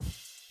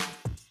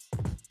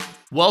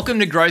Welcome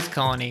to Growth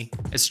Colony,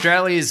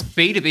 Australia's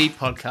B2B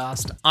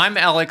podcast. I'm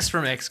Alex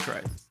from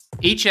Xgrowth.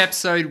 Each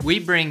episode, we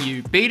bring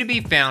you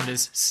B2B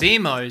founders,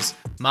 CMOs,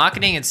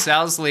 marketing and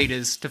sales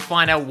leaders to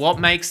find out what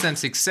makes them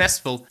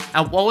successful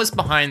and what was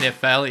behind their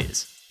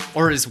failures,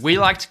 or as we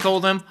like to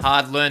call them,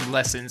 hard-learned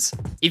lessons.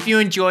 If you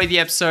enjoy the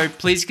episode,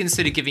 please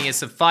consider giving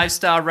us a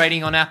 5-star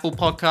rating on Apple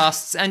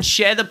Podcasts and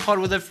share the pod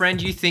with a friend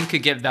you think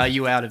could get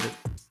value out of it.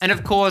 And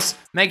of course,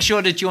 make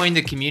sure to join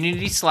the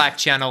community Slack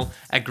channel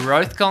at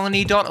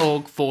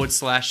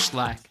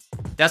growthcolony.org/Slack.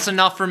 That's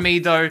enough from me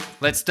though,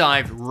 let's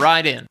dive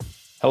right in.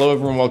 Hello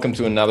everyone, welcome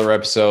to another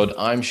episode.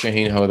 I'm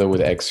Shaheen Hoda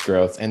with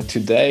Xgrowth, and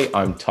today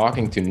I'm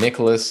talking to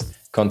Nicholas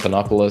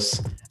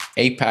Kontanopoulos,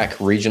 APAC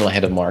Regional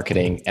Head of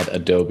Marketing at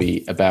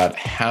Adobe, about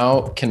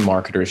how can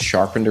marketers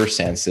sharpen their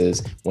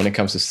senses when it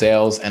comes to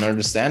sales and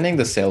understanding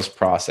the sales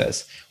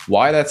process,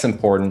 why that's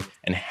important,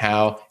 and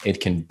how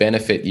it can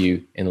benefit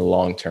you in the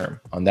long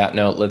term. On that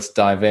note, let's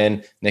dive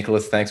in.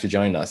 Nicholas, thanks for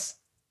joining us.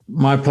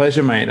 My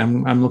pleasure, mate.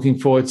 I'm looking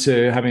forward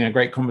to having a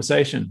great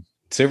conversation.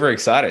 Super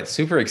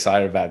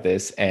excited about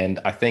this, and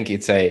I think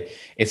it's a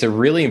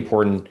really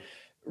important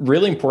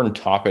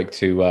topic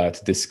to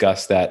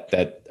discuss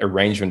that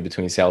arrangement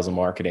between sales and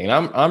marketing.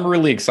 And I'm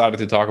really excited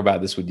to talk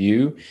about this with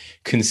you,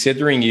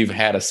 considering you've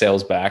had a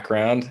sales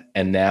background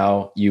and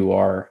now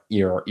you're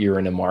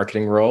in a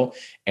marketing role,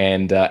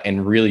 and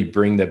really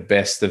bring the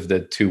best of the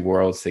two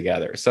worlds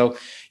together. So,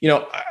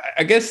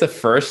 I guess the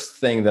first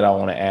thing that I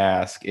want to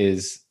ask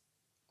is,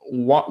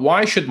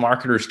 why should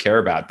marketers care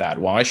about that?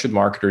 Why should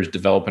marketers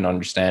develop an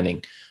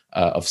understanding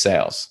of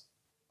sales?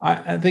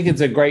 I think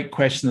it's a great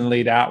question to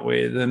lead out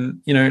with.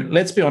 And,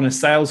 let's be honest,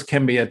 sales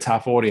can be a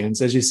tough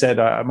audience. As you said,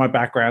 my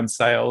background's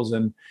sales,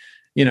 and,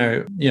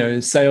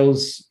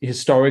 sales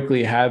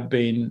historically have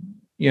been,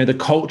 the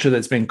culture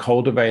that's been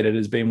cultivated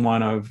has been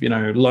one of,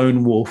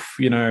 lone wolf,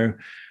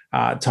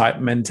 type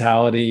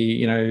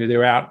mentality.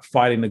 They're out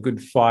fighting the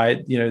good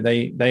fight.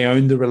 They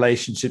own the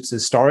relationships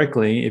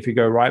historically. If you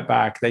go right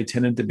back, they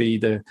tended to be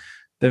the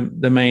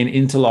main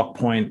interlock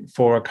point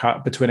for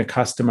between a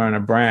customer and a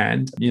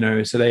brand.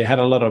 So they had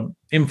a lot of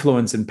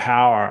influence and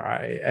power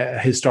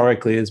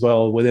historically as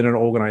well within an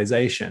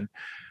organization.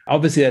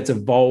 Obviously, that's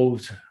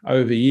evolved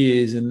over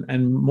years,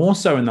 and more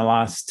so in the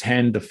last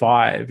 10 to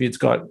 5. It's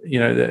got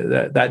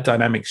that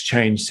dynamics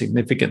changed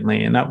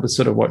significantly, and that was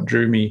sort of what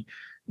drew me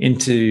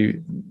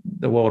into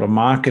the world of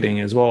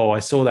marketing as well. I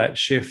saw that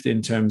shift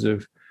in terms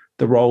of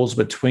the roles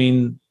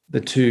between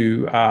the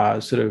two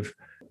sort of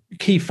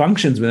key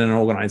functions within an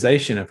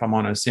organization, if I'm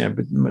honest.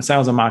 But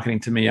sales and marketing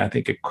to me, I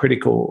think, are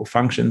critical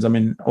functions. I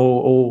mean,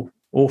 all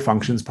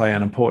functions play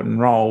an important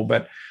role,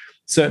 but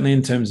certainly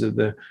in terms of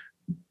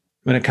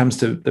when it comes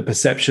to the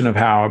perception of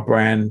how a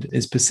brand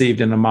is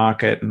perceived in the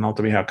market and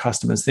ultimately how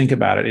customers think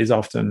about it is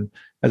often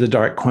as a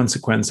direct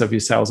consequence of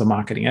your sales and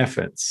marketing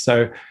efforts.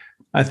 So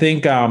I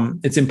think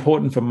it's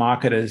important for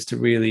marketers to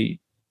really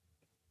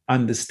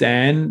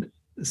understand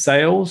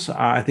sales.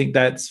 I think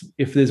that's,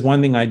 if there's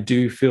one thing I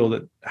do feel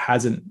that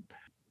has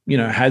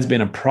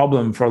been a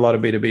problem for a lot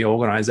of B2B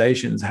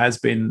organizations, has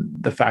been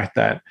the fact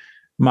that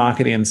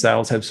marketing and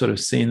sales have sort of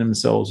seen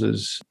themselves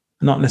as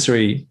not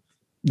necessarily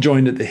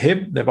joined at the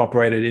hip. They've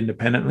operated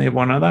independently of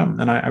one another.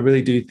 And I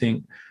really do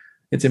think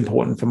it's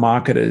important for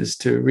marketers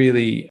to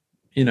really,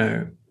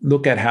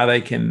 look at how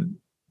they can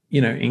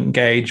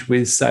engage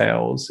with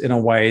sales in a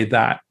way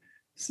that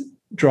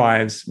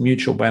drives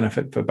mutual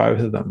benefit for both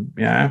of them.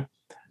 Yeah.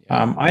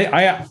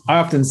 I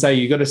often say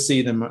you got to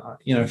see them,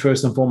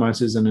 first and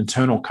foremost as an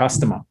internal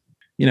customer.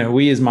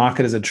 We as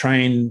marketers are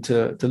trained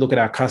to look at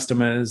our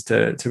customers,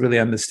 to really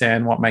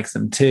understand what makes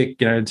them tick,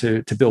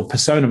 to build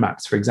persona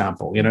maps, for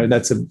example.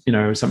 That's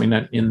something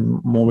that in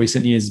more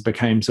recent years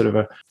became sort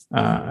of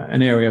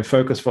an area of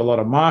focus for a lot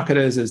of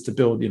marketers, is to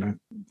build,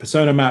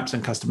 persona maps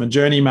and customer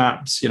journey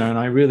maps, and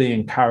I really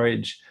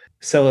encourage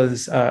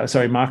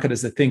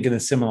marketers to think in a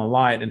similar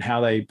light and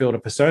how they build a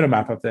persona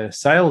map of their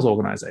sales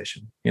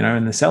organization,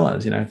 and the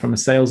sellers, from a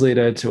sales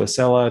leader to a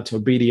seller to a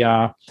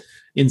BDR,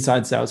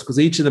 inside sales, because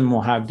each of them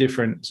will have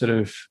different sort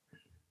of,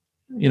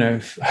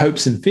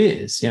 hopes and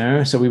fears,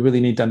 so we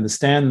really need to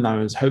understand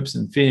those hopes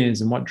and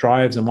fears and what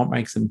drives and what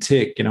makes them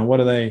tick.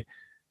 What are they,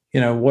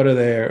 what are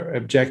their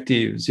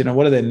objectives,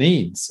 what are their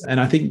needs?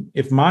 And I think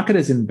if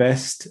marketers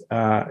invest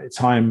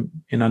time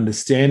in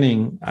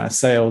understanding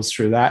sales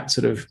through that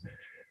sort of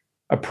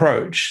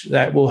approach,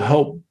 that will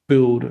help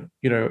build,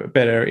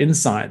 better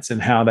insights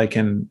and how they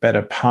can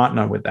better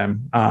partner with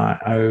them,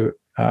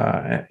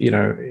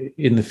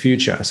 in the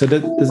future. So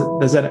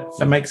does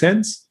that make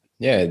sense?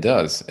 Yeah, it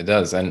does.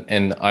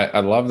 And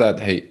I love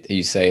that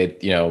you say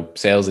it,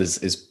 sales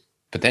is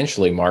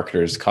potentially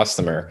marketers'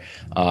 customer.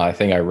 I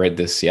think I read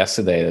this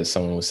yesterday that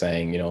someone was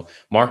saying,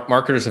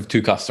 marketers have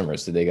 2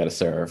 customers that they got to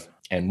serve,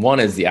 and one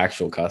is the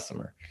actual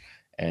customer.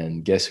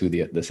 And guess who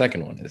the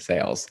second one is?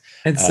 Sales.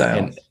 It's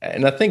sales.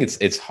 And I think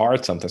it's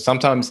hard sometimes.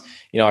 Sometimes,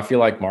 I feel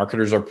like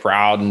marketers are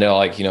proud and they're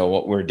like,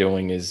 what we're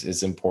doing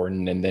is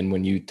important. And then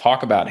when you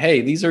talk about,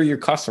 hey, these are your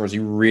customers,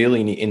 you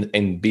really need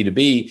in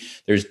B2B,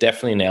 there's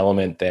definitely an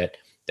element that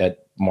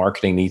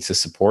marketing needs to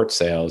support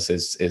sales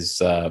is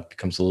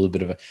becomes a little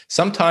bit of a,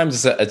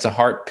 sometimes it's a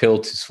hard pill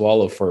to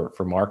swallow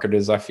for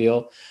marketers, I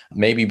feel,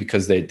 maybe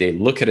because they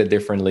look at it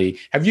differently.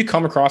 Have you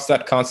come across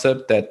that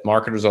concept that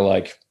marketers are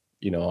like,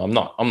 I'm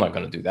not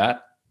going to do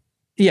that?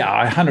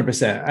 Yeah,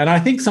 100%. And I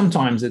think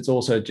sometimes it's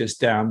also just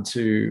down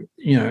to,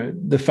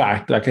 the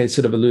fact, like I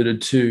sort of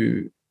alluded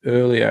to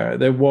earlier,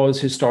 there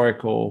was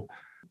historical,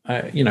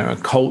 a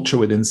culture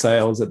within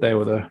sales that they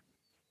were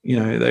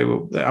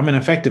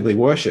effectively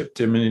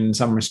worshipped. I mean, in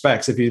some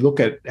respects, if you look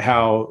at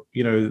how,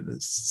 the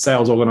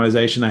sales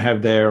organization, they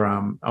have their,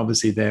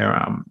 obviously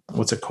their,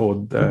 what's it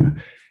called?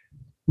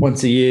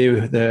 Once a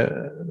year,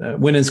 the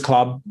Winners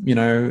Club,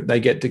 they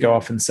get to go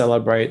off and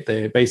celebrate.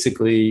 They're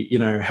basically,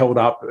 held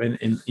up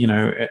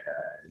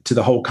to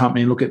the whole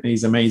company and look at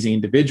these amazing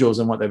individuals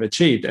and what they've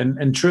achieved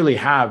and truly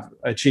have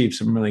achieved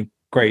some really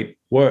great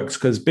works,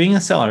 because being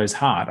a seller is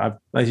hard.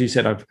 As you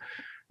said,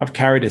 I've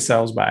carried a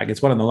sales bag.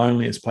 It's one of the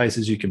loneliest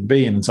places you can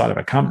be inside of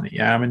a company.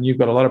 Yeah, I mean, you've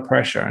got a lot of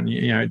pressure,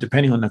 and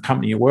depending on the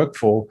company you work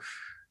for,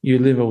 you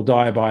live or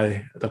die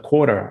by the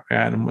quarter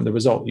and the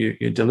result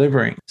you're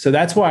delivering. So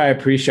that's why I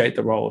appreciate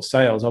the role of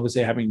sales,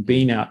 obviously having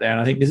been out there.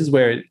 And I think this is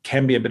where it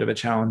can be a bit of a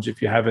challenge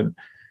if you haven't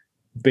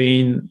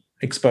been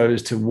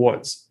exposed to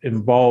what's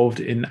involved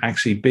in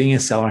actually being a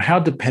seller, how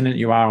dependent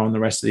you are on the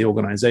rest of the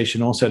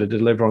organization also to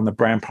deliver on the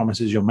brand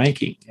promises you're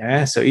making.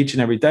 Yeah. So each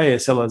and every day, a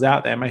seller's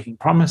out there making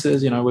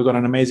promises. We've got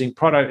an amazing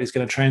product. It's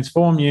going to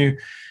transform you.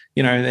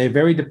 They're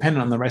very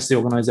dependent on the rest of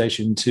the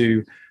organization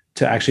to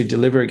actually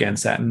deliver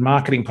against that. And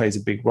marketing plays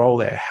a big role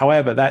there.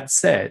 However, that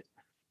said,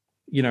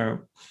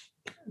 the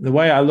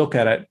way I look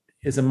at it,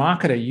 as a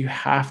marketer, you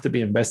have to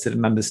be invested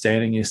in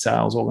understanding your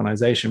sales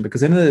organization,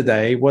 because at the end of the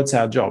day, what's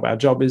our job? Our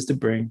job is to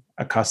bring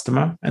a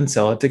customer and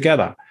seller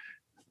together,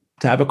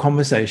 to have a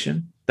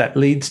conversation that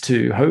leads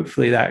to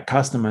hopefully that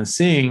customer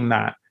seeing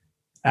that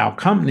our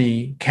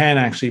company can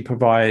actually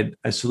provide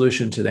a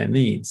solution to their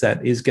needs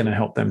that is going to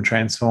help them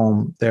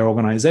transform their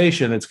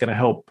organization. It's going to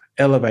help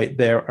elevate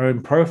their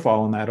own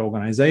profile in that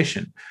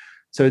organization.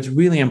 So it's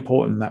really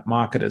important that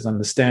marketers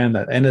understand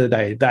that at the end of the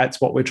day, that's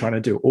what we're trying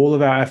to do. All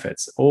of our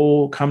efforts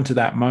all come to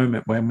that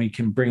moment when we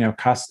can bring a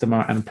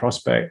customer and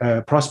prospect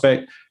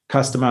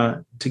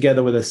customer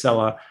together with a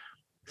seller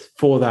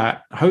for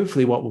that,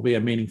 hopefully what will be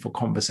a meaningful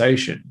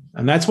conversation.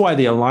 And that's why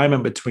the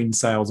alignment between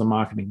sales and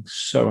marketing is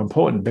so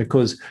important,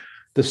 because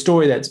the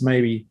story that's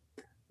maybe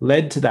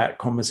led to that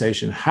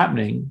conversation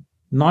happening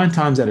 9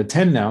 times out of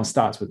 10 now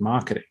starts with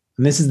marketing.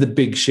 And this is the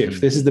big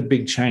shift. This is the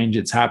big change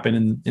that's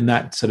happened in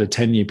that sort of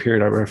 10-year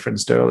period I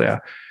referenced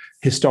earlier.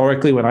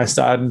 Historically, when I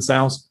started in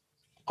sales,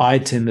 I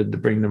tended to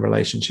bring the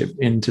relationship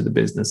into the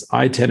business.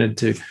 I tended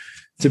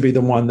to be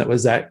the one that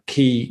was that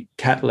key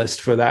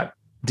catalyst for that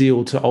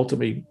deal to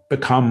ultimately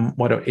become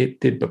what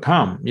it did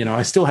become.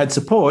 I still had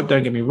support,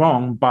 don't get me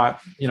wrong, but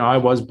I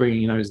was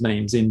bringing those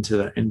names into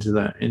the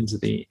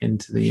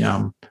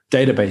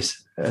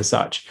database as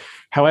such.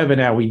 However,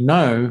 now we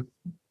know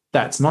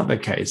that's not the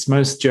case.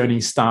 Most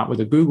journeys start with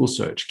a Google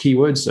search,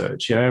 keyword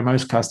search.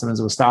 Most customers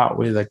will start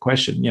with a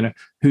question,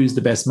 who's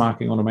the best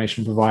marketing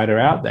automation provider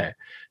out there,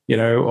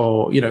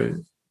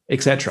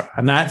 et cetera.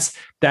 And that's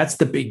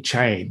the big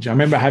change. I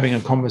remember having a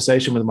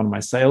conversation with one of my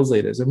sales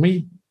leaders, and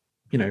we,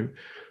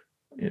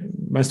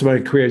 most of my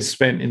career is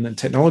spent in the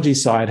technology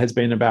side has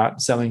been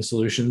about selling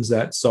solutions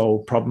that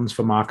solve problems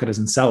for marketers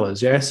and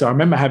sellers. Yeah. So I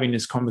remember having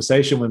this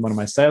conversation with one of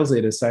my sales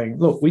leaders saying,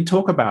 look, we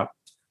talk about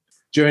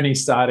journey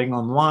starting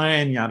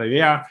online, yada,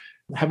 yada.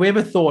 Have we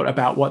ever thought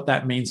about what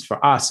that means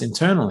for us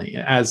internally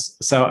as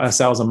a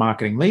sales and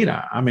marketing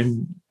leader? I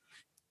mean,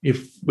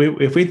 if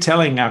we're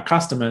telling our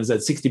customers that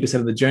 60%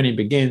 of the journey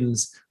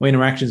begins, where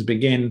interactions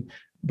begin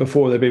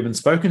before they've even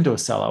spoken to a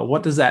seller,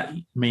 what does that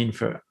mean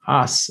for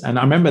us? And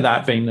I remember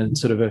that being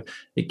sort of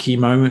a key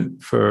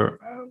moment for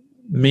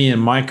me in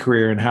my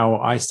career, and how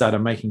I started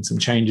making some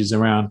changes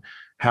around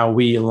how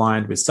we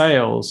aligned with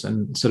sales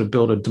and sort of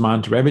build a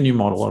demand to revenue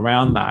model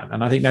around that.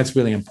 And I think that's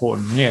really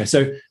important. Yeah.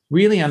 So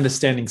really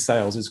understanding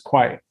sales is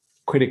quite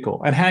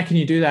critical. And how can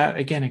you do that?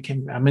 Again,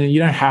 you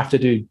don't have to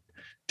do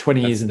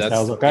 20 years in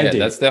sales like I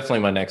did. That's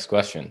definitely my next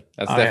question.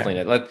 That's definitely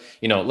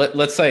it.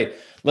 Let's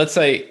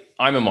say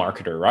I'm a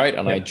marketer, right?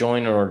 And I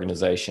join an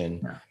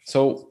organization. Yeah.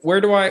 So where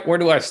do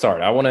I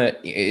start?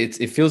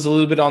 It feels a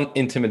little bit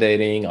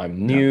intimidating.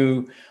 I'm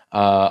new.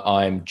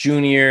 I'm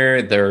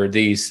junior. There are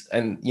these,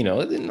 and in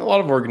a lot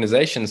of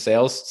organizations,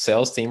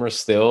 sales team are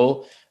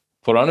still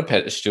put on a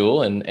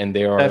pedestal, and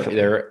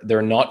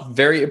they're not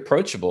very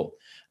approachable.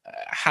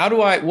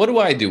 What do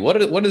I do?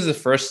 What is the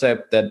first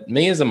step that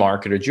me as a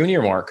marketer,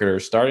 junior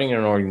marketer, starting in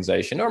an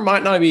organization, or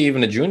might not be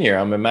even a junior,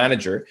 I'm a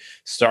manager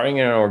starting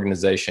in an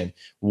organization,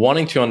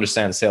 wanting to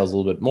understand sales a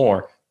little bit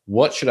more?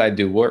 What should I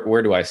do?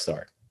 Where do I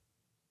start?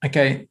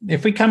 Okay,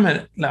 if we come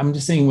at, I'm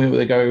just seeing whether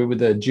they go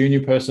with a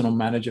junior person or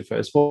manager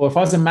first. Well, if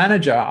I was a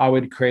manager, I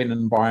would create an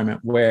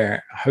environment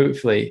where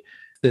hopefully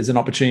there's an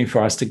opportunity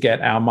for us to get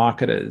our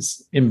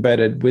marketers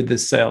embedded with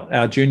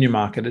our junior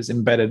marketers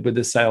embedded with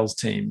the sales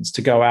teams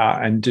to go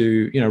out and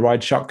do,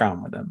 ride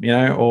shotgun with them,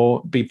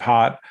 or be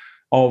part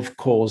of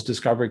calls,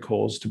 discovery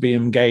calls, to be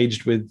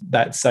engaged with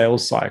that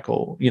sales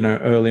cycle,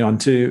 early on,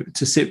 to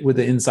sit with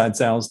the inside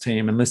sales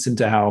team and listen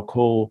to how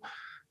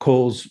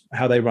calls,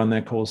 how they run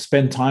their calls,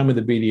 spend time with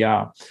the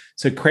BDR.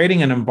 So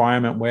creating an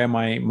environment where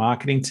my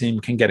marketing team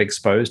can get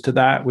exposed to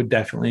that would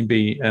definitely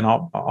be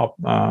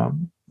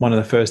one of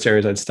the first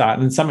areas I'd start,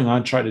 and something I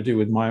try to do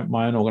with my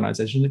own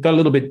organization. It got a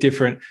little bit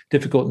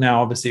difficult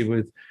now, obviously,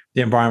 with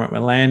the environment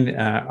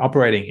we're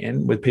operating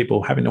in, with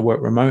people having to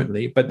work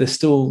remotely, but there's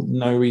still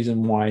no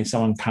reason why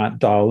someone can't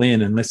dial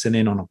in and listen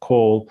in on a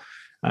call,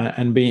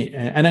 and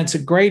it's a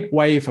great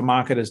way for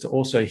marketers to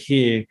also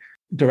hear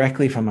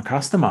directly from the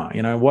customer.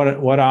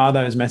 What are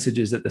those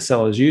messages that the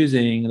seller's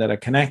using that are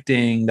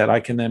connecting, that I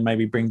can then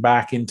maybe bring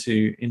back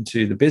into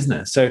the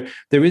business. So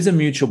there is a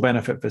mutual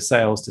benefit for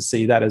sales to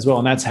see that as well.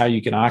 And that's how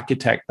you can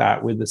architect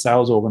that with the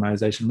sales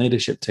organization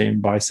leadership team,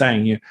 by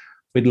saying,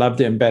 we'd love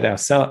to embed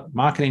our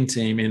marketing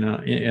team in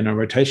a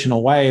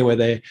rotational way where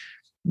they're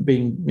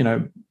being,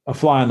 a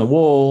fly on the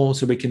wall,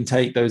 so we can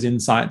take those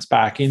insights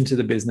back into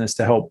the business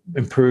to help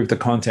improve the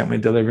content we're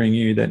delivering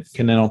you, that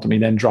can then ultimately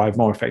then drive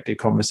more effective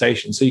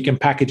conversations. So you can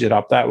package it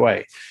up that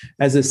way.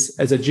 As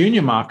a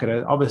junior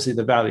marketer, obviously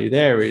the value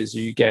there is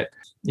you're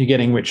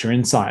getting richer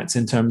insights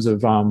in terms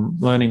of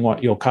learning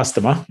what your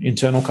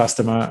internal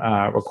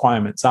customer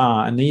requirements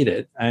are and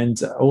needed,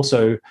 and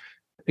also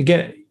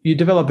again, you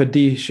develop a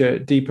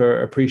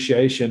deeper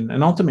appreciation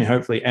and ultimately,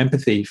 hopefully,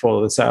 empathy for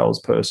the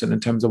salesperson in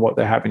terms of what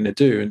they're having to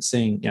do, and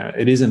seeing,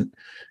 it isn't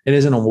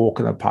a walk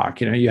in the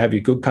park. You have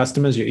your good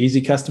customers, your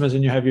easy customers,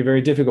 and you have your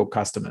very difficult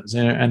customers.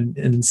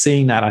 And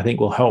seeing that, I think,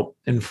 will help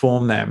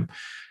inform them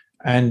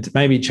and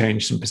maybe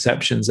change some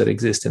perceptions that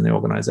exist in the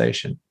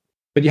organization.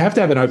 But you have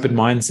to have an open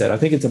mindset. I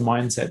think it's a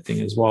mindset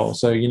thing as well.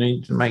 So you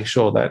need to make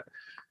sure that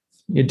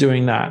you're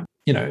doing that.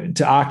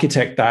 To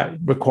architect that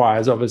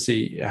requires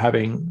obviously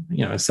having,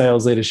 a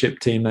sales leadership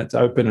team that's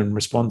open and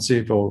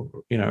responsive, or,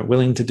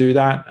 willing to do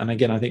that. And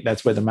again, I think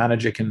that's where the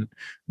manager can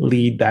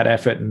lead that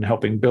effort in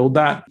helping build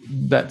that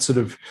sort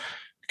of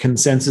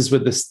consensus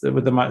with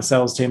the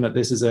sales team, that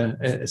this is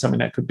something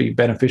that could be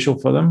beneficial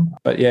for them.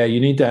 But yeah, you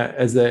need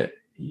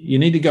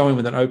to go in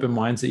with an open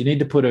mindset. You need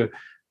to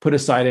put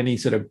aside any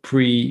sort of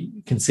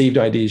preconceived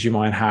ideas you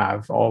might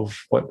have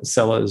of what the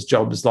seller's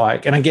job is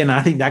like. And again,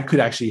 I think that could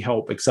actually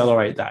help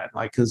accelerate that.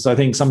 Because I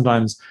think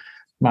sometimes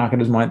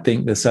marketers might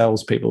think the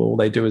salespeople, all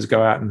they do is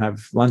go out and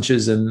have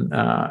lunches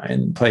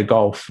and play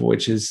golf,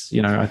 which is,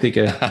 I think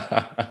an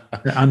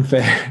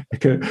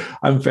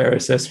unfair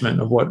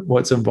assessment of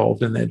what's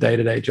involved in their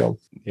day-to-day job.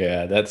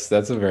 Yeah, that's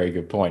a very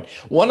good point.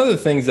 One of the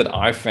things that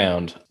I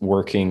found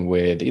working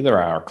with either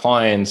our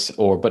clients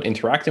but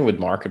interacting with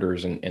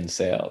marketers in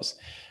sales,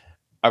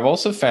 I've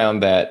also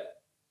found that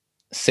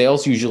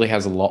sales usually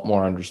has a lot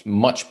more,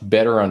 much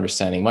better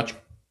understanding, much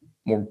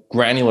more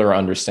granular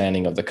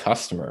understanding of the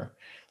customer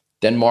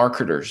than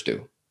marketers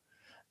do.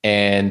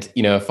 And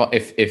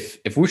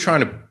if we're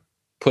trying to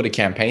put a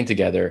campaign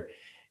together,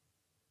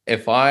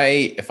 if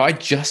I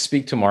just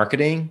speak to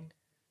marketing,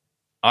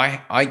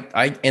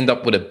 I end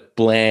up with a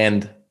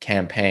bland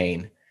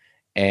campaign,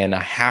 and I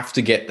have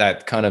to get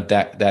that kind of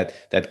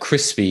that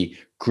crispy,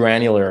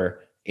 granular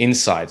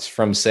insights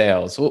from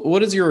sales.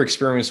 What is your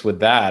experience with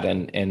that,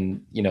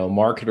 and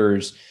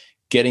marketers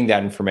getting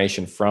that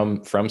information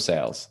from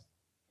sales?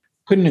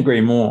 Couldn't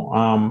agree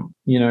more.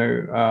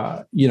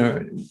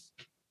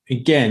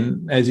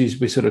 Again, as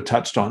we sort of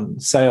touched on,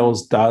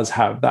 sales does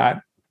have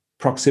that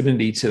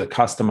proximity to the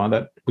customer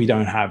that we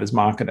don't have as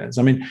marketers.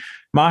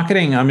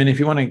 Marketing, if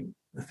you want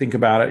to think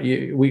about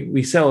it,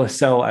 we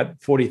sell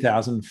at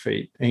 40,000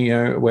 feet,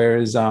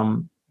 whereas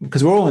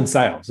because we're all in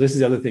sales. This is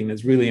the other thing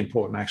that's really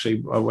important,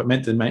 actually, I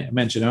meant to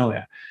mention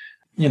earlier.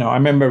 I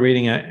remember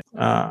reading an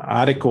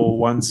article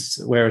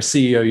once where a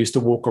CEO used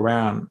to walk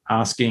around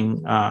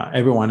asking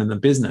everyone in the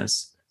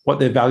business what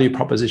their value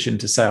proposition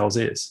to sales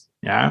is.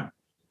 Yeah,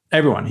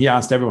 everyone. He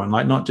asked everyone,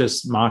 like not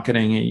just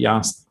marketing. He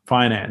asked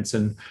finance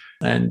and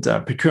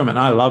procurement.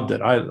 I loved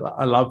it.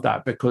 I love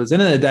that, because at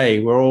the end of the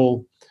day, we're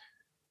all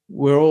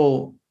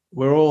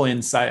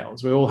in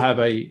sales. We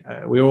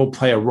all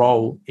play a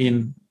role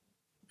in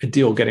a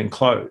deal getting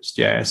closed.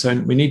 Yeah, so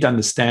we need to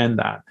understand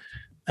that,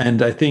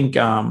 and I think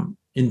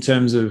in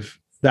terms of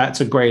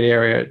that's a great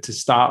area to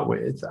start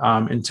with,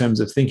 in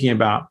terms of thinking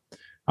about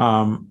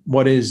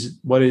what is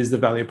the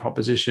value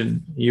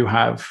proposition you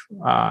have,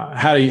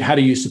 how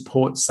do you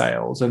support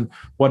sales, and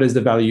what is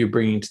the value you're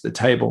bringing to the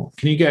table.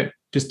 Can you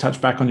just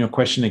touch back on your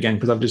question again,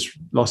 because I've just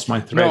lost my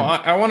thread? No,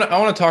 I want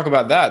to talk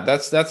about that.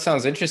 That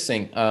sounds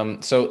interesting.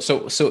 So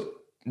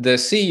the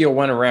CEO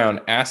went around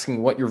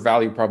asking what your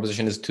value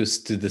proposition is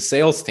to the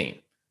sales team.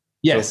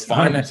 Yes, so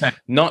 100%.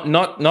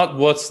 Not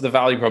what's the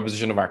value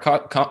proposition of our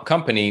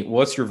company.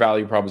 What's your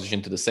value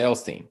proposition to the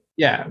sales team?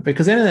 Yeah,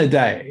 because at the end of the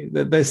day,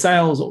 the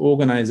sales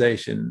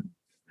organization,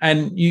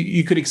 and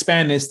you could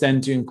expand this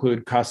then to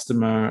include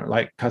customer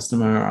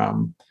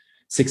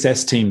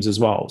success teams as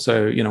well.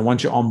 So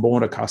once you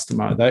onboard a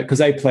customer, because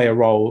they play a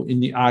role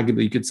in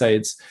arguably you could say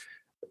it's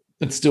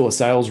it's still a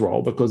sales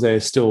role because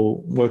they're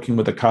still working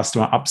with the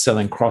customer,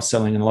 upselling,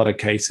 cross-selling. In a lot of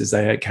cases,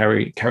 they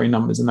carry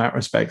numbers in that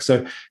respect. So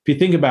if you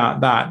think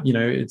about that,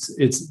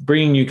 it's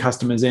bringing new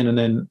customers in, and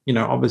then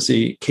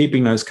obviously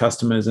keeping those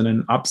customers, and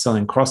then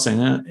upselling,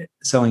 cross-selling,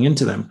 selling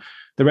into them.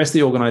 The rest of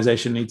the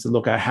organization needs to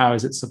look at how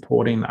is it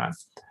supporting that.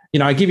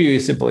 I give you a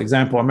simple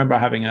example. I remember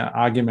having an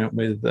argument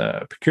with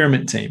the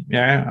procurement team,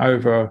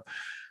 over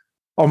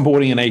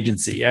onboarding an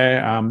agency,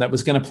 that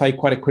was going to play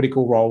quite a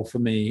critical role for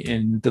me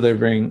in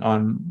delivering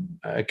on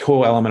a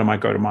core element of my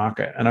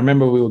go-to-market. And I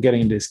remember we were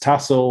getting into this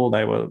tussle.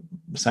 They were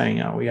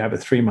saying, we have a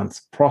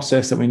 3-month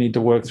process that we need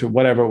to work through,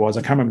 whatever it was.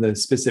 I can't remember the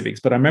specifics,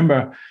 but I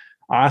remember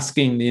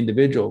asking the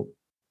individual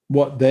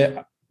what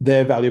their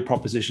value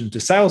proposition to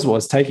sales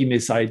was, taking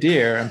this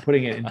idea and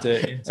putting it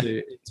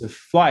into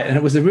flight. And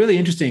it was really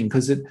interesting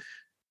because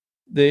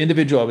the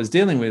individual I was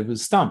dealing with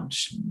was stumped.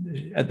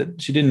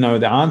 She didn't know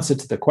the answer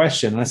to the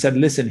question. And I said,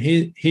 listen,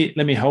 here,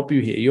 let me help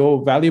you here.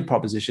 Your value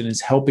proposition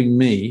is helping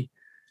me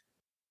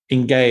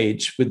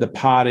engage with the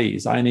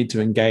parties I need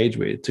to engage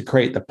with to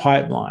create the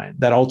pipeline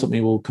that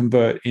ultimately will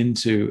convert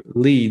into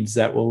leads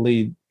that will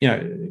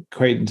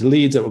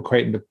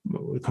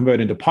convert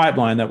into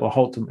pipeline that will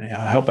ultimately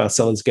help our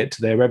sellers get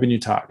to their revenue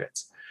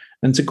targets.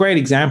 And it's a great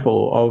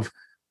example of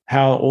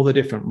how all the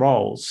different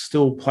roles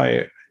still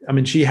play. I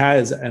mean, she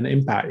has an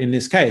impact, in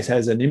this case,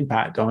 has an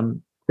impact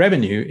on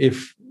revenue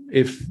if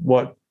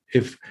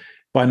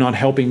by not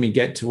helping me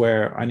get to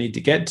where I need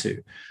to get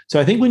to. So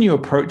I think when you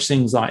approach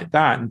things like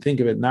that and think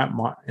of it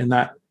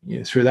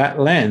through that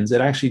lens, it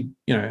actually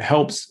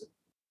helps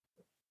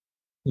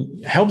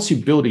you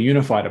build a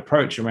unified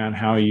approach around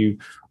how you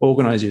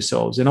organize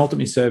yourselves and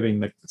ultimately serving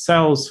the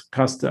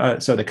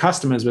the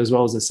customers as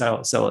well as the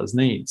sellers'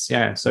 needs.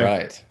 Yeah. So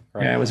right.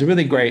 Yeah, it was a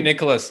really great.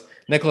 Nicholas,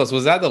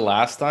 was that the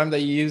last time that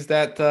you used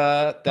that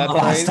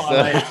phrase?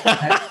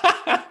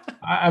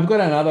 I've got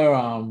another.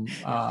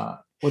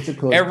 What's it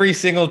called? Every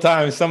single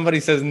time somebody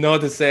says no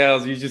to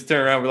sales, you just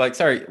turn around and be like,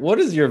 sorry, what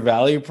is your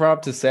value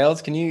prop to sales?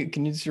 Can you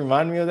just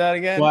remind me of that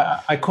again?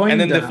 Well, I coined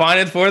and then define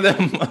it for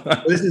them.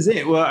 This is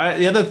it. Well,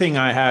 the other thing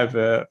I have,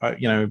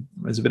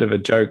 as a bit of a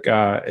joke,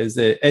 is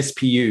the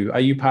SPU. Are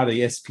you part of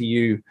the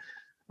SPU?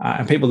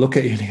 And people look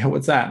at you and go,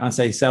 what's that? And I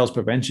say sales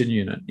prevention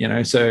unit,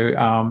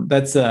 so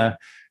that's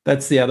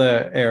the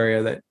other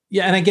area that,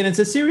 yeah. And again, it's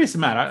a serious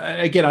amount.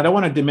 I don't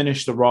want to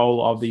diminish the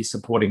role of these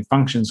supporting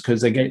functions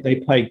because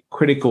they play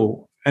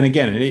critical. And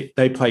again,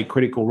 they play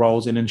critical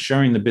roles in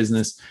ensuring the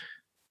business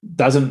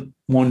doesn't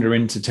wander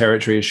into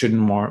territory it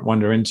shouldn't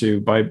wander into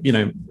by,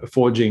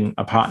 forging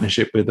a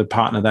partnership with a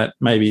partner that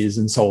maybe is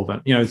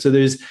insolvent. So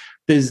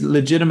there's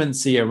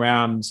legitimacy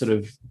around sort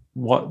of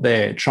what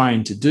they're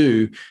trying to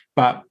do.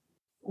 But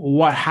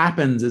what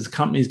happens as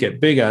companies get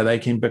bigger, they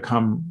can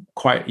become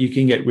you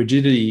can get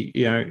rigidity,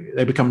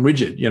 they become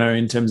rigid,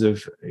 in terms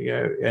of,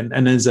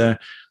 and there's a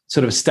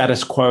sort of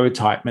status quo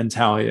type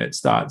mentality that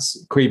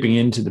starts creeping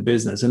into the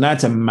business. And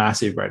that's a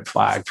massive red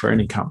flag for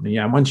any company.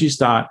 And once you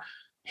start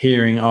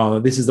hearing, oh,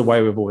 this is the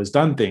way we've always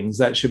done things,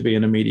 that should be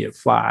an immediate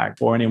flag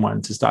for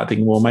anyone to start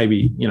thinking, well,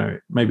 maybe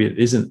it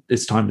isn't,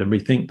 it's time to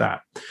rethink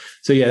that.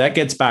 So yeah, that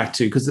gets back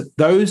to, because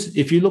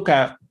if you look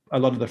at a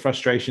lot of the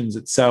frustrations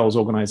that sales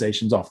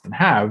organizations often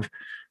have,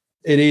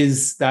 it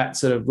is that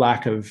sort of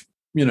lack of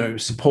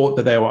support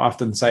that they will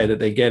often say that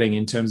they're getting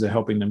in terms of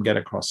helping them get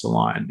across the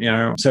line.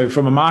 So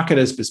from a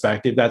marketer's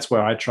perspective, that's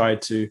where I try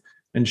to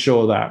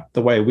ensure that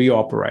the way we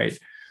operate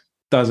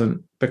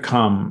doesn't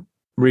become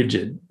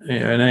rigid.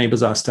 It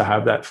enables us to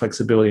have that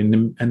flexibility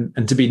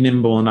and to be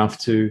nimble enough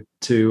to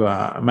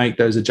make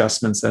those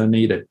adjustments that are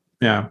needed.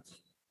 Yeah.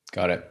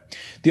 Got it.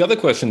 The other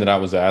question that I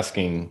was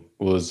asking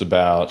was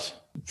about,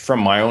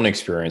 from my own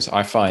experience,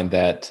 I find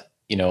that,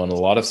 in a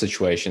lot of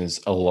situations,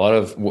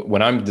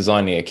 when I'm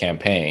designing a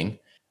campaign,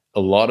 a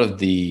lot of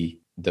the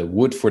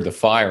wood for the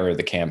fire of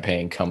the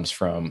campaign comes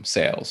from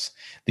sales,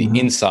 the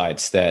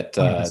insights that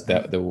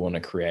we want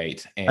to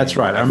create. And that's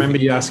right. I remember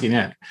you asking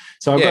that.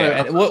 So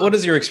what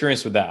is your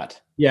experience with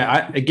that?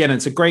 Yeah, again,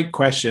 it's a great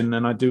question,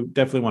 and I do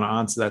definitely want to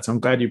answer that. So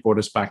I'm glad you brought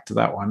us back to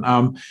that one.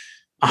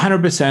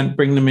 100%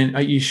 bring them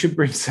in. You should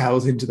bring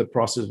sales into the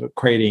process of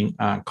creating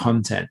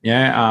content.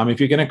 Yeah. If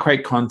you're going to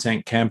create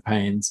content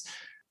campaigns,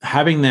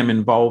 having them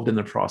involved in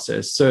the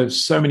process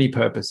serves so many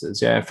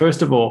purposes. Yeah.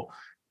 First of all,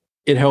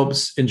 it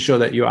helps ensure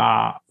that you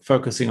are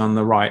focusing on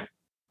the right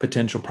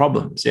potential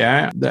problems.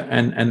 Yeah.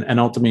 And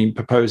ultimately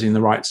proposing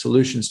the right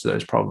solutions to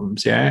those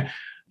problems. Yeah.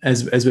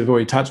 As we've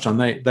already touched on,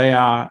 they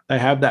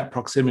have that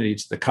proximity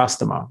to the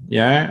customer.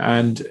 Yeah.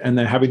 And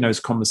they're having those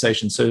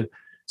conversations. So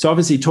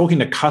obviously talking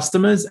to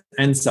customers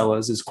and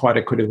sellers is quite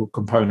a critical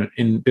component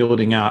in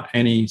building out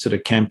any sort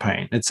of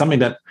campaign. It's something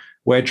that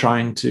we're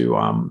trying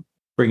to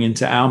bring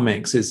into our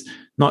mix, is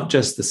not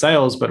just the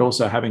sales, but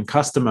also having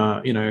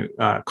customer,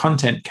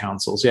 content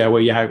councils. Yeah,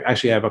 where you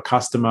actually have a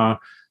customer,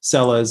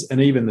 sellers,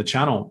 and even the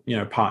channel,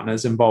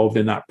 partners involved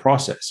in that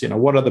process.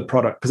 What are the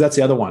product? Because that's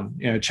the other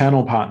one.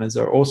 Channel partners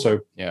are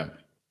also an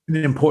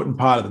important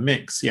part of the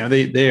mix.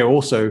 They're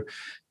also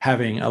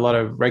having a lot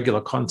of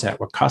regular contact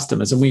with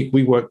customers. And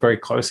we work very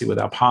closely with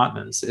our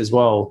partners as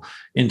well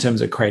in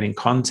terms of creating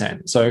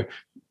content. So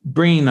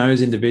bringing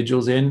those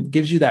individuals in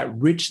gives you that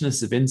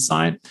richness of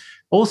insight.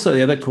 Also,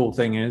 the other cool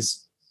thing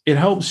is it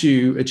helps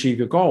you achieve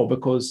your goal,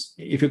 because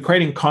if you're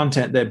creating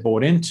content they're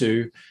bought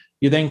into,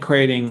 you're then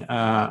creating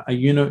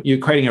you're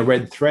creating a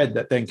red thread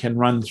that then can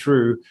run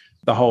through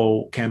the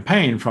whole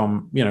campaign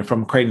from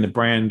creating the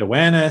brand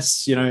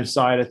awareness,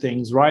 side of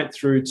things, right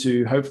through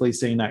to hopefully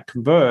seeing that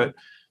convert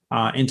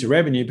into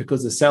revenue,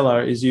 because the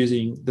seller is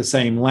using the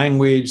same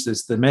language.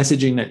 There's the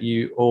messaging that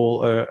you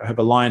all have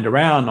aligned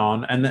around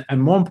on.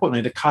 And more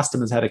importantly, the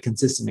customers had a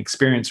consistent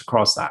experience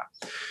across that.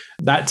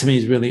 That to me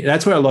is really,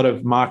 that's where a lot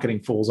of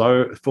marketing falls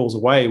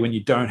away when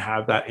you don't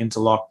have that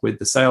interlock with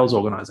the sales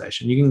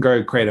organization. You can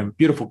go create a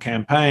beautiful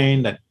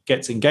campaign that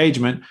gets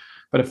engagement,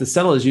 but if the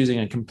seller is using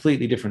a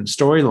completely different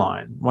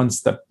storyline, once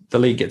the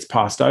lead gets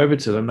passed over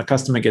to them, the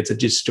customer gets a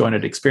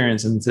disjointed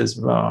experience and says,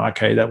 "Oh,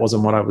 okay, that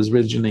wasn't what I was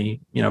originally,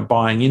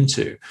 buying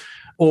into,"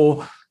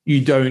 or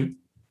your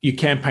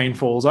campaign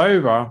falls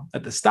over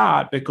at the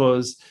start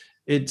because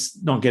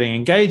it's not getting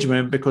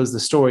engagement, because the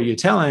story you're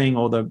telling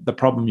or the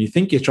problem you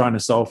think you're trying to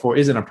solve for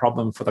isn't a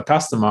problem for the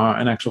customer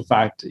in actual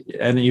fact,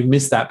 and you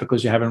miss that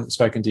because you haven't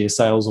spoken to your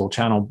sales or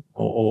channel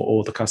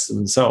or the customer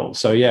themselves.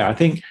 So yeah, I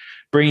think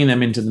bringing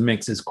them into the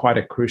mix is quite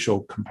a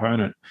crucial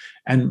component,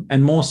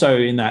 and more so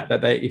in that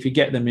they, if you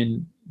get them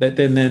in, that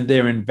then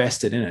they're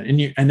invested in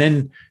it, and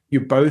then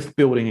you're both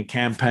building a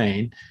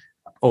campaign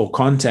or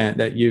content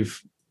that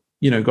you've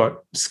got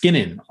skin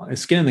in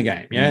the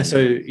game. Yeah. Mm-hmm. So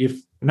if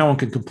no one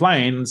can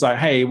complain, it's like,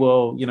 hey,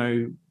 well,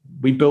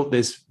 we built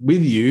this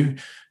with you.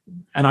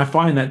 And I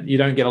find that you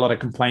don't get a lot of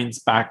complaints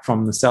back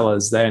from the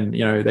sellers then,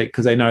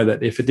 because they know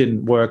that if it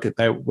didn't work,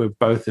 we're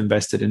both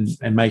invested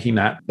in making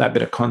that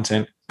bit of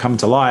content come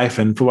to life.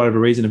 And for whatever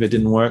reason, if it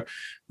didn't work,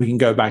 we can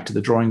go back to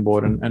the drawing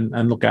board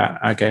and look at,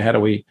 okay, how do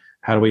we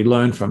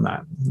learn from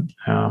that?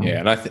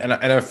 And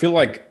I feel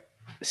like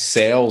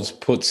sales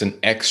puts an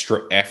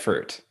extra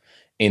effort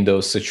in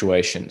those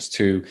situations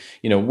to,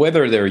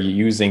 whether they're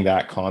using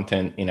that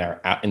content in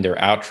their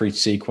outreach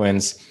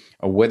sequence,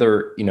 or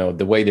whether,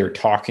 the way they're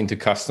talking to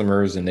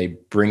customers and they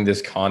bring this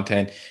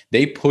content,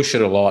 they push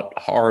it a lot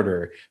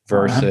harder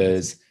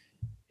versus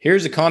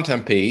here's a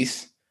content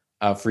piece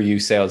for you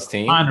sales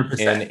team 100%,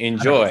 and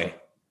enjoy.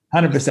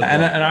 100%.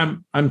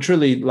 And I'm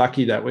truly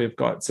lucky that we've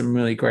got some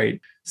really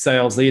great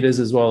sales leaders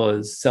as well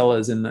as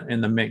sellers in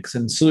the mix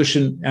and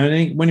solution. I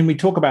think when we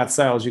talk about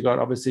sales, you got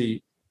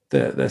obviously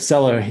the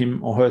seller,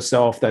 him or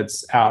herself,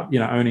 that's out,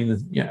 owning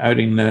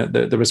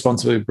the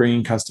responsibility of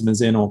bringing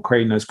customers in or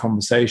creating those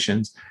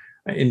conversations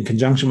in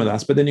conjunction with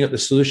us. But then you got the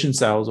solution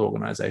sales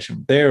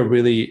organization. They're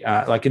really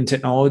like in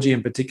technology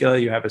in particular,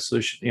 you have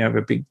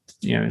a big,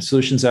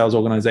 solution sales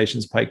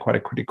organizations play quite a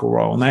critical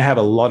role, and they have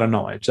a lot of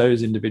knowledge.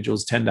 Those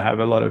individuals tend to have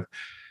a lot of,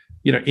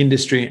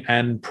 industry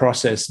and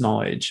process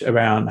knowledge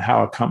around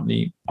how a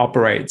company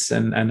operates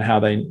and how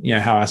they,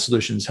 how our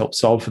solutions help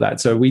solve for that.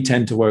 So we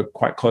tend to work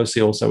quite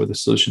closely also with the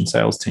solution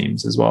sales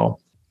teams as well.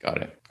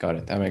 Got it.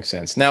 That makes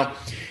sense. Now,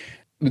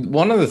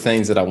 one of the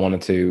things that I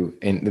wanted to,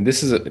 and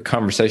this is a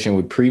conversation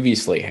we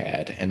previously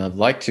had, and I'd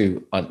like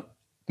to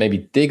maybe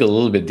dig a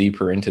little bit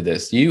deeper into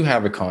this. You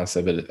have a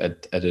concept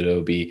at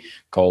Adobe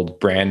called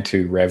Brand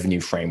to Revenue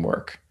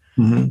Framework.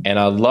 Mm-hmm. And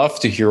I'd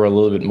love to hear a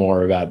little bit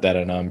more about that.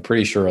 And I'm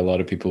pretty sure a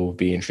lot of people will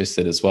be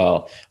interested as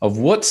well of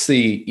what's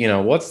the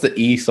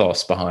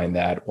ethos behind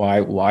that?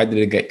 Why did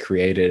it get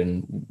created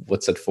and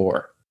what's it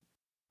for?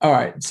 All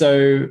right.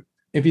 So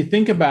if you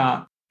think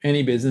about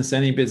any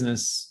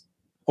business,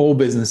 all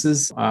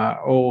businesses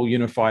are all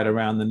unified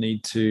around the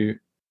need to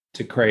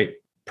create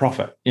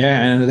profit.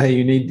 Yeah. And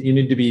you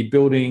need to be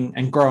building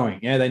and growing.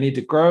 Yeah. They need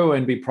to grow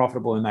and be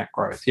profitable in that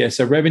growth. Yeah.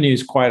 So revenue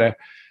is quite a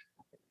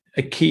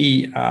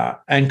key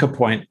anchor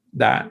point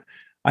that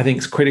I think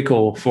is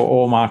critical for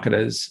all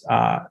marketers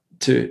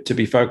to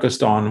be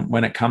focused on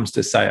when it comes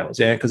to sales.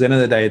 Yeah, because at the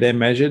end of the day, they're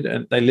measured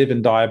and they live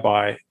and die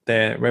by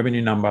their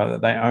revenue number that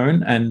they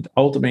own. And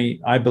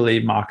ultimately, I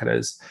believe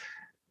marketers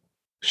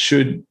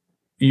should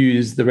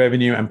use the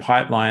revenue and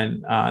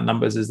pipeline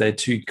numbers as their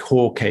two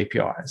core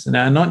KPIs.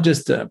 Now, not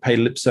just to pay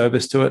lip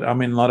service to it. I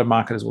mean, a lot of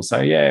marketers will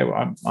say,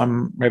 yeah,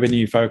 I'm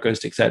revenue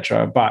focused,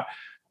 etc. But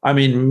I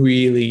mean,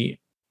 really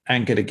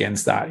anchored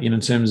against that, in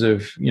terms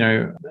of,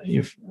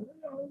 if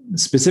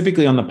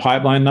specifically on the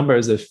pipeline number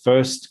as the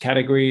first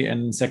category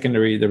and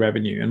secondary, the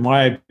revenue. And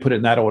why I put it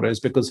in that order is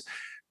because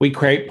we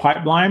create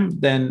pipeline,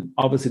 then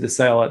obviously the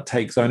seller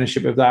takes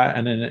ownership of that,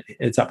 and then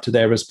it's up to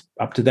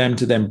them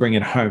to then bring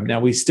it home.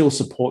 Now we still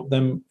support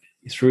them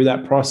through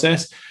that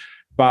process,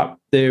 but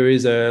there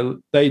is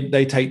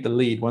they take the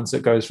lead once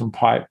it goes from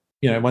pipe.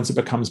 Once it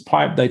becomes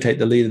pipe, they take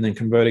the lead and then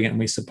converting it, and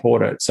we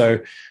support it. So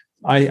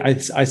I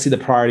see the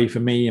priority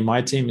for me and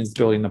my team is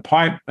building the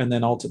pipe, and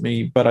then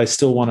ultimately, but I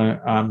still want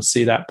to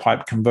see that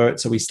pipe convert,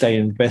 so we stay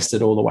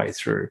invested all the way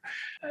through.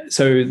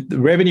 So the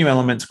revenue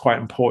element's quite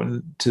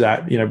important to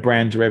that,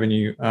 brand to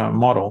revenue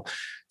model.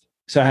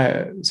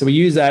 So we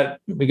use that.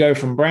 We go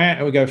from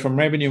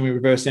revenue, and we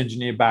reverse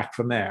engineer back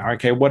from there.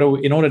 Okay,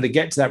 in order to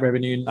get to that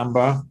revenue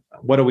number,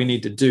 what do we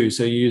need to do?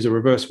 So you use a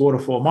reverse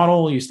waterfall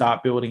model. You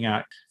start building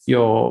out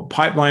your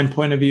pipeline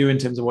point of view in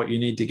terms of what you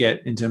need to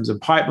get in terms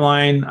of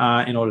pipeline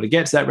in order to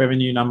get to that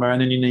revenue number, and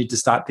then you need to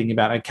start thinking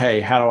about,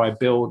 okay, how do I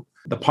build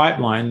the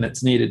pipeline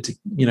that's needed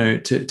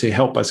to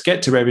help us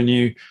get to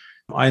revenue?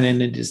 I then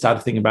need to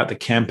start thinking about the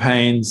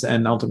campaigns,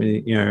 and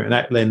ultimately,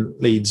 that then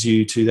leads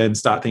you to then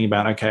start thinking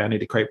about, okay, I need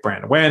to create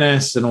brand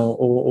awareness and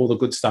all the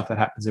good stuff that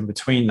happens in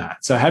between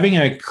that. So having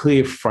a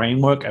clear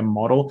framework and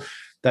model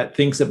that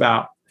thinks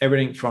about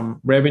everything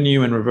from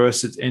revenue and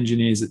reverse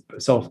engineers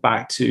itself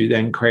back to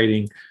then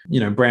creating,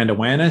 brand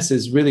awareness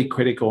is really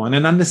critical. And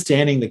then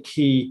understanding the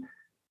key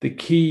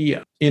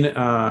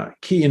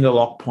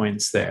interlock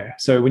points there.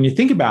 So when you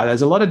think about it,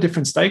 there's a lot of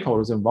different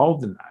stakeholders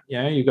involved in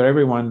that. You've got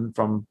everyone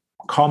from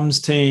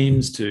comms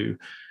teams to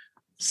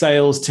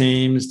sales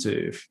teams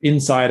to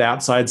inside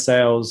outside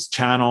sales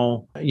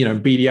channel,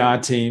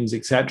 BDR teams,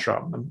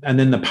 etc. And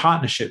then the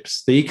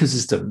partnerships, the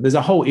ecosystem. There's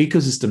a whole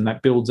ecosystem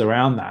that builds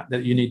around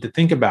that you need to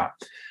think about.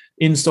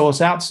 In-source,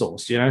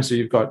 outsource, so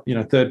you've got,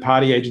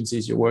 third-party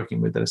agencies you're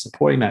working with that are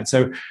supporting that.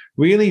 So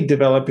really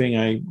developing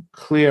a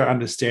clear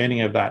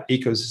understanding of that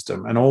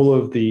ecosystem and all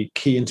of the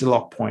key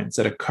interlock points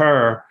that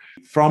occur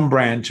from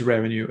brand to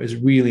revenue is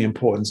really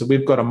important. So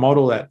we've got a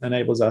model that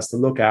enables us to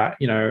look at,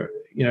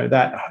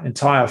 that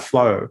entire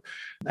flow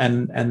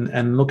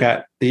and look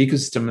at the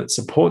ecosystem that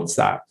supports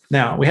that.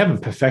 Now, we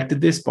haven't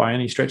perfected this by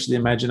any stretch of the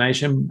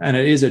imagination, and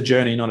it is a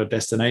journey, not a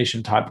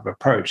destination type of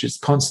approach. It's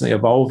constantly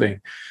evolving.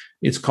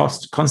 It's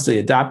constantly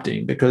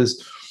adapting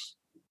because,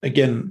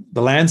 again,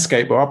 the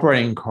landscape we're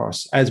operating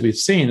across, as we've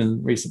seen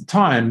in recent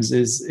times,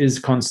 is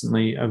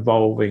constantly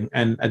evolving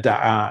and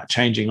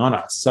changing on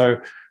us. So,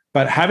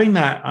 but having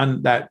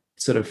that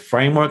sort of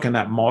framework and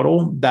that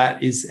model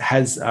that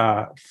has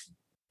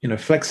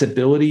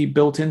flexibility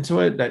built into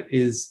it, that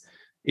is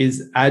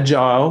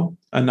agile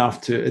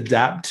enough to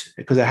adapt,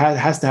 because it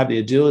has to have the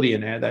agility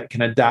in there that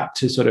can adapt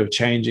to sort of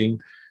changing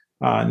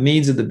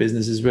needs of the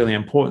business, is really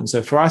important.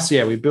 So for us,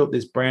 we built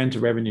this brand to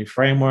revenue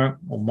framework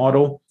or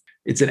model.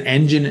 It's an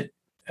engine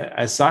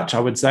as such,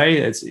 I would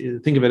say.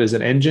 Think of it as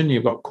an engine.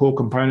 You've got core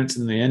components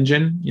in the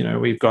engine.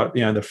 We've got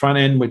the front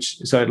end,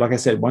 so like I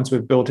said, once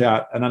we've built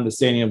out an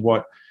understanding of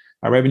what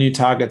our revenue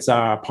targets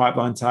are, our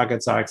pipeline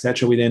targets are,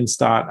 etc., we then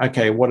start,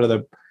 okay, what are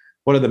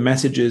the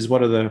messages,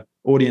 what are the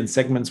audience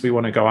segments we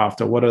want to go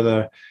after, what are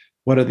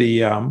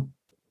the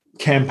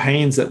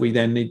campaigns that we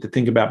then need to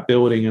think about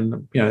building,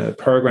 and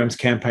programs,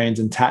 campaigns,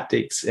 and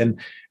tactics, and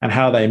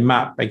how they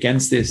map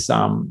against this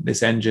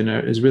engine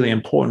is really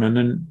important.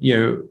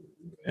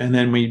 And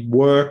then we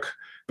work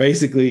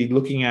basically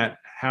looking at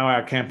how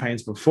our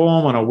campaigns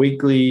perform on a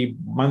weekly,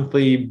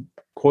 monthly,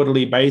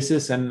 quarterly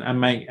basis,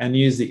 and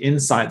use the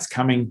insights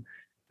coming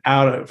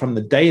out from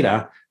the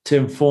data to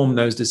inform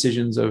those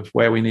decisions of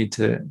where we need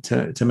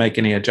to make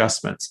any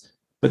adjustments.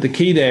 But the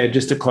key there,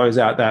 just to close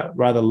out that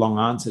rather long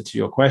answer to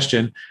your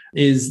question,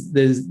 is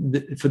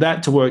for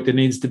that to work, there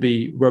needs to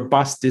be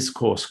robust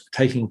discourse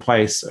taking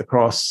place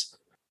across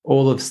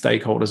all of the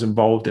stakeholders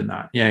involved in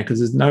that. Because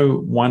there's no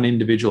one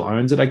individual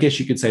owns it. I guess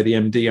you could say the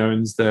MD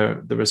owns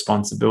the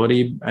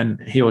responsibility,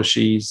 and he or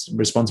she's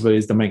responsibility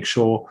is to make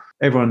sure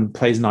everyone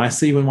plays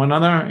nicely with one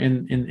another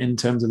in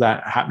terms of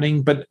that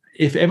happening. But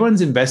if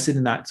everyone's invested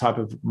in that type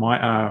of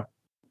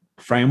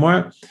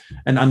framework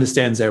and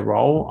understands their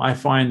role, I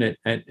find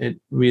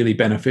it really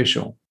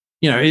beneficial.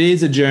 It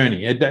is a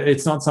journey.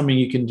 It's not something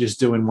you can just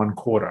do in one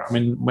quarter. I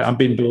mean, I've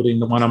been building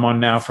the one I'm on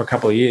now for a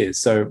couple of years.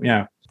 So,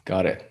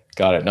 Got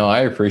it. No,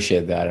 I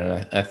appreciate that.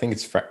 And I think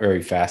it's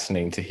very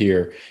fascinating to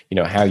hear,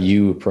 how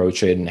you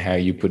approach it and how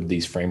you put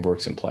these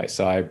frameworks in place.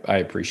 So I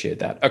appreciate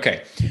that.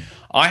 Okay.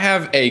 I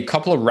have a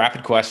couple of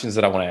rapid questions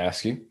that I want to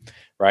ask you,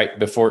 right,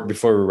 before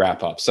we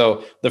wrap up.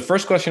 So the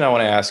first question I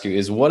want to ask you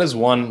is, what is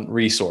one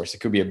resource? It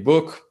could be a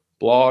book,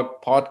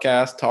 blog,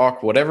 podcast,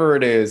 talk, whatever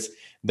it is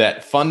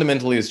that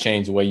fundamentally has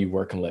changed the way you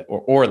work and live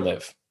or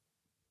live.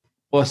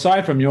 Well,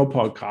 aside from your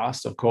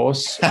podcast, of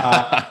course,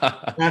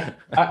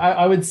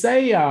 I would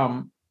say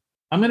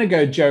I'm going to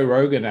go Joe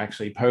Rogan,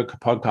 actually,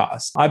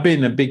 podcast. I've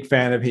been a big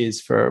fan of his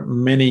for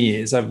many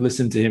years. I've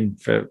listened to him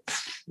for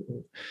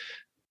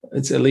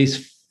it's at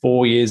least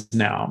 4 years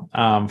now,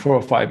 4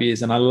 or 5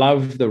 years. And I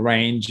love the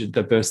range of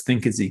diverse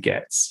thinkers he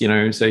gets,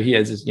 so he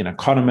has,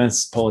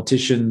 economists,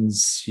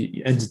 politicians,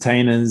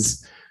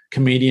 entertainers,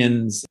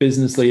 comedians,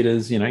 business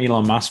leaders,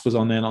 Elon Musk was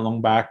on there not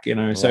long back,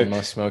 Elon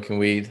Musk smoking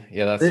weed.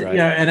 Yeah, that's right.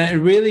 And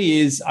it really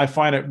is, I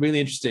find it really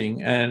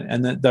interesting.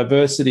 And the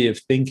diversity of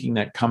thinking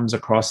that comes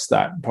across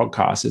that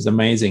podcast is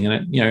amazing.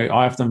 And it,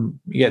 I often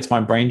gets my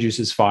brain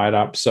juices fired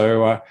up.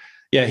 So,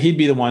 he'd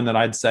be the one that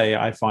I'd say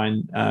I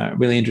find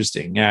really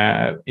interesting.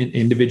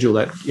 Individual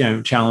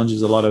that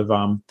challenges a lot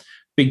of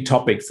big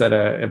topics that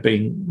are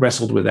being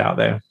wrestled with out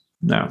there.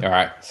 No. All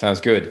right, sounds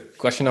good.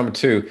 Question number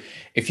 2: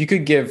 if you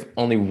could give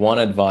only one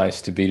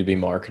advice to B2B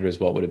marketers,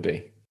 what would it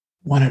be?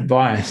 One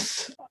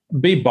advice: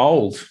 be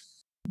bold.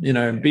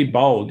 Be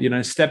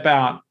bold. Step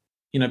out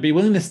be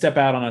willing to step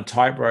out on a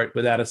tightrope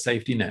without a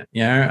safety net.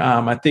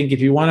 I think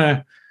if you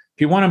want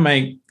to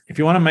make,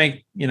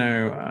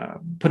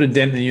 put a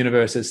dent in the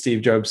universe, as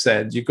Steve Jobs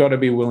said, you've got to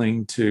be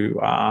willing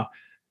to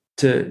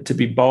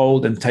be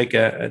bold and take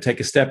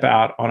a step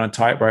out on a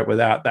tightrope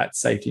without that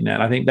safety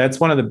net. I think that's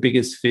one of the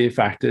biggest fear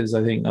factors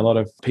I think a lot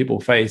of people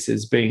face,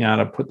 is being able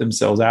to put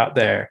themselves out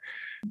there.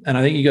 And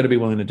I think you got to be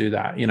willing to do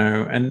that,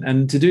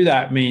 and to do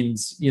that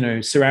means,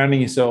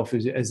 surrounding yourself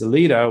as a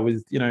leader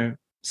with,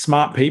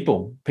 smart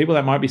people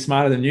that might be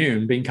smarter than you,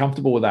 and being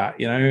comfortable with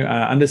that,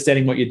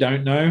 understanding what you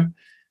don't know,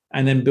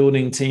 and then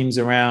building teams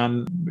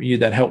around you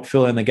that help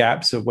fill in the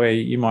gaps of where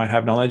you might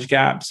have knowledge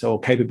gaps or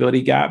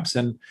capability gaps.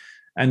 And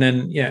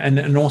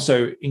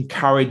also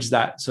encourage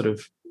that sort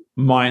of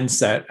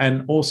mindset,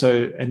 and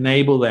also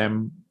enable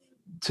them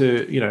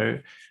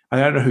to, I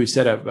don't know who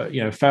said it, but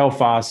fail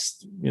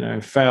fast,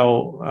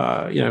 fail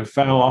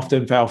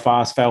often, fail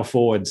fast, fail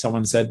forward.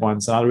 Someone said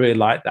once, and I really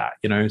like that.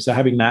 So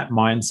having that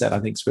mindset, I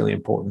think, is really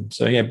important.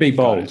 So be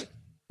bold.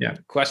 Yeah.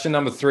 Question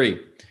number 3.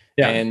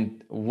 Yeah.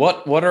 And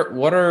what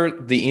are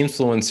the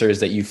influencers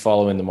that you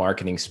follow in the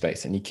marketing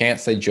space? And you can't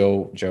say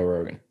Joe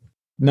Rogan.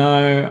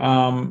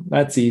 No,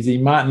 that's easy.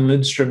 Martin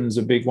Lindstrom's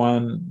a big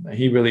one.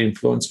 He really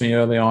influenced me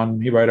early on.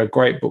 He wrote a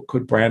great book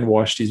called Brand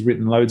Washed. He's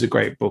written loads of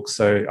great books,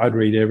 so I'd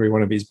read every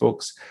one of his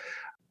books.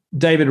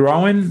 David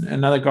Rowan,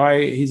 another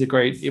guy, he's a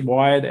great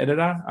Wired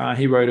editor.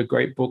 He wrote a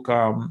great book,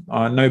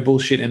 No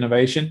Bullshit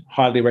Innovation.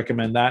 Highly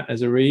recommend that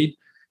as a read.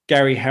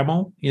 Gary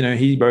Hamel,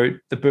 he wrote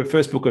the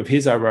first book of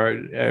his I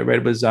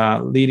read was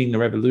Leading the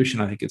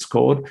Revolution, I think it's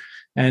called.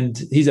 And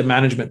he's a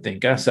management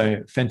thinker,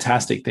 so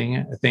fantastic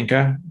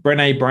thinker.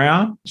 Brené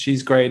Brown,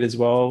 she's great as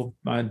well.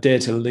 Dare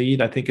to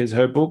Lead, I think, is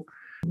her book.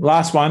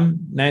 Last one,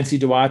 Nancy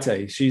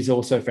Duarte. She's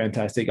also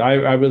fantastic.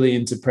 I really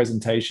into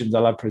presentations. I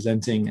love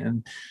presenting,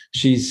 and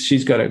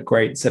she's got a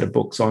great set of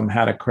books on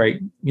how to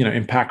create,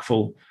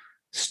 impactful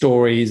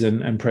stories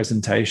and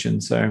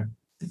presentations. So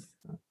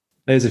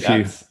there's a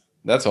few.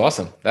 That's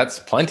awesome. That's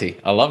plenty.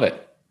 I love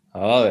it.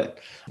 I've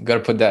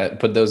got to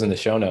put those in the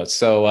show notes.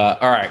 So,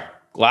 all right.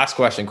 Last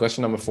question.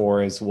 Question number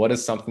 4 is, what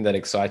is something that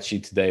excites you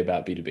today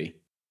about B2B?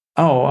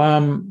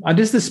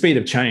 Just the speed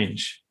of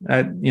change.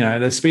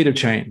 The speed of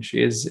change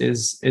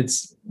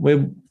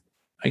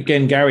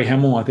again, Gary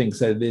Hamel, I think,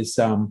 said this,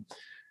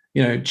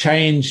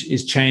 change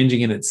is changing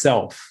in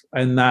itself.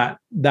 And that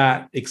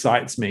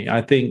excites me.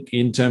 I think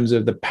in terms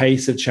of the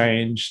pace of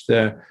change,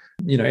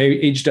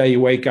 each day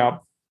you wake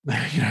up,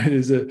 I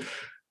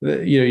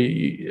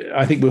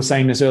think we were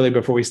saying this earlier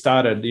before we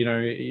started,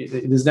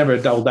 there's never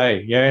a dull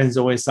day. Yeah, there's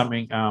always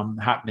something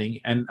happening.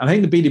 And I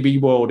think the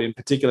B2B world in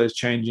particular is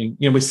changing.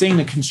 We're seeing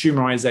the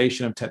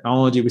consumerization of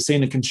technology. We're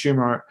seeing the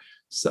consumer,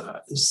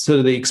 sort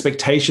of the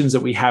expectations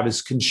that we have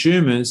as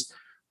consumers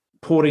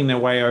porting their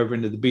way over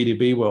into the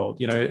B2B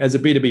world. As a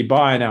B2B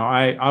buyer now,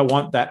 I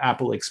want that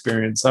Apple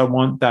experience. I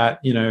want that,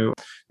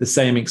 the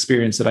same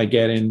experience that I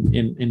get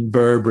in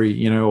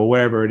Burberry, or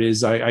wherever it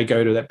is I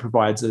go to, that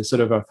provides a sort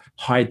of a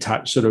high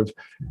touch sort of,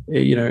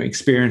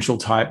 experiential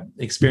type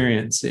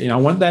experience. I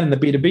want that in the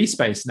B2B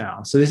space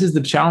now. So this is the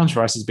challenge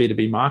for us as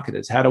B2B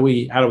marketers. How do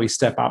we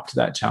step up to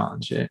that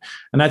challenge? Yeah.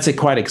 And that's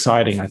quite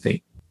exciting, I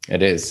think.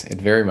 It is.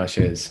 It very much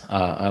is.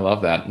 I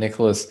love that.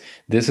 Nicholas,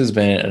 this has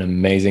been an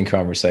amazing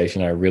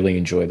conversation. I really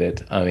enjoyed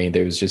it. I mean,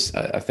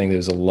 I think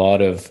there's a lot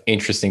of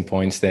interesting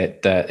points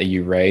that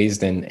you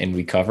raised and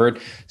we covered.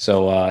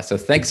 So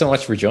thanks so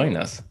much for joining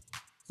us.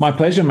 My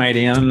pleasure,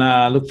 matey. And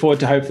look forward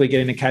to hopefully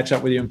getting to catch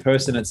up with you in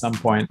person at some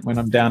point when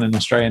I'm down in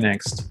Australia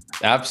next.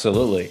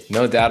 Absolutely.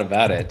 No doubt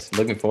about it.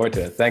 Looking forward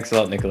to it. Thanks a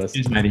lot, Nicholas.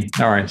 Cheers, matey.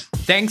 No worries.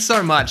 Thanks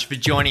so much for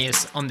joining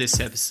us on this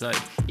episode.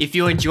 If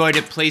you enjoyed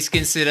it, please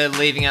consider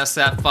leaving us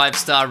that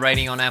 5-star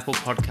rating on Apple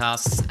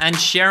Podcasts and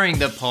sharing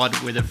the pod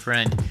with a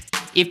friend.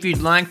 If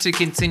you'd like to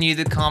continue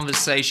the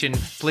conversation,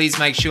 please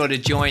make sure to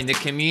join the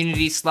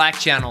community Slack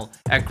channel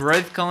at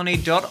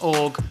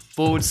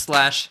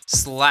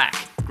growthcolony.org/Slack.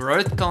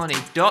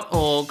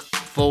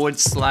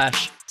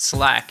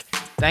 growthcolony.org/Slack.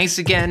 Thanks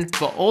again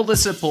for all the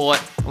support,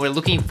 and we're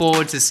looking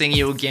forward to seeing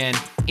you again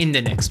in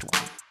the next one.